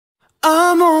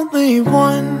I'm only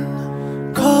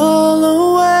one call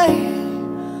away.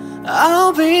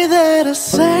 I'll be there to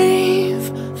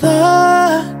save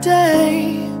the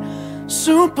day.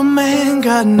 Superman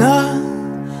got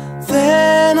nothing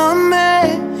on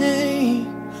me.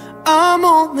 I'm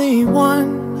only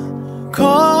one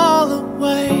call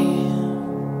away.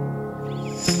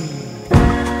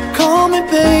 Call me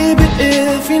baby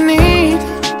if you need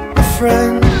a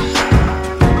friend.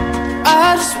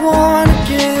 I just wanna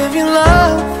give you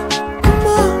love. Come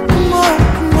on, come on,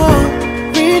 come on.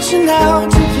 Reaching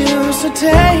out to you, so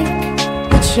take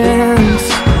a chance.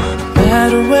 No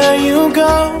matter where you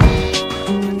go,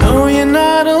 you know you're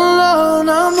not alone.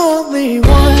 I'm only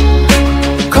one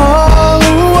call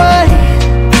away.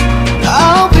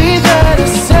 I'll be there to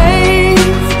save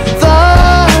the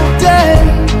day.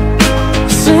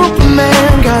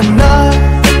 Superman got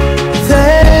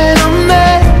nothing on me.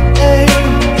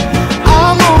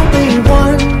 I'm only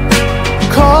one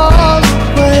call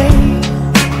away.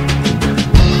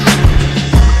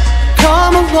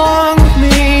 Come along with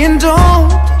me and don't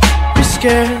be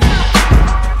scared.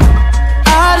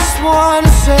 I just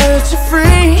wanna set you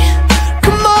free.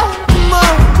 Come on, come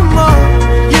on, come on.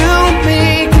 You and me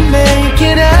can make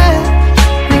it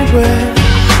anywhere.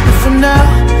 And for now,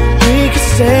 we can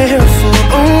stay here for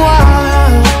a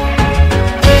while.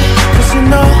 Yeah, 'cause you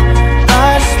know I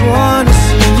just wanna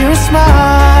see you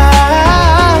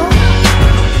smile.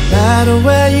 No matter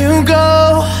where you go,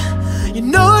 you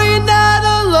know you're not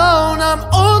alone. I'm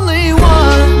only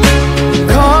one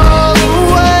call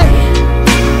away.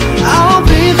 I'll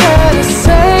be there to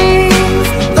save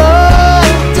the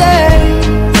day.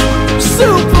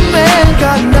 Superman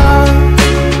got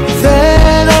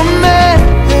nothing on me.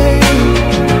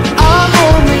 I'm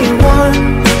only one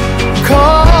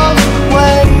call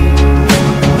away.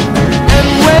 And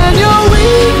when you're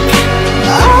weak,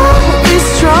 I'll be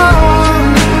strong.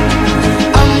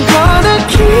 I'm gonna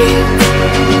keep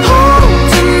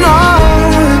holding on.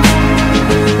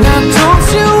 Now don't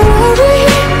you worry,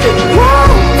 it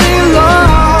won't be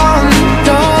long,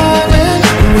 darling.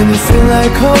 And when you feel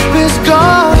like hope is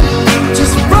gone,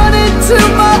 just run into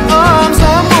my arms.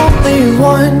 I'm only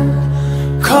one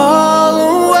call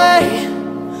away.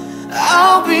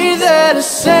 I'll be there to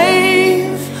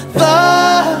save the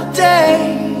day.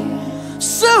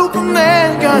 Superman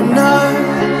got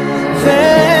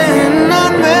nothing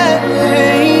on me.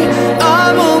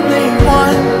 I'm only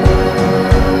one.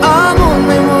 I'm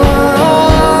only one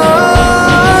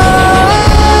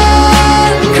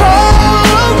call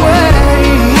away.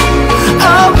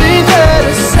 I'll be there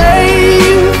to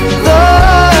save the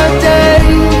day.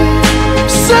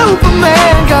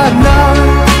 Superman got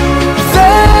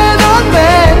nothing on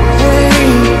me.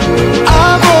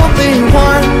 I'm only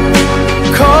one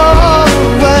call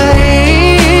away.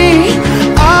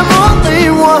 I'm only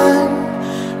one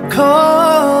call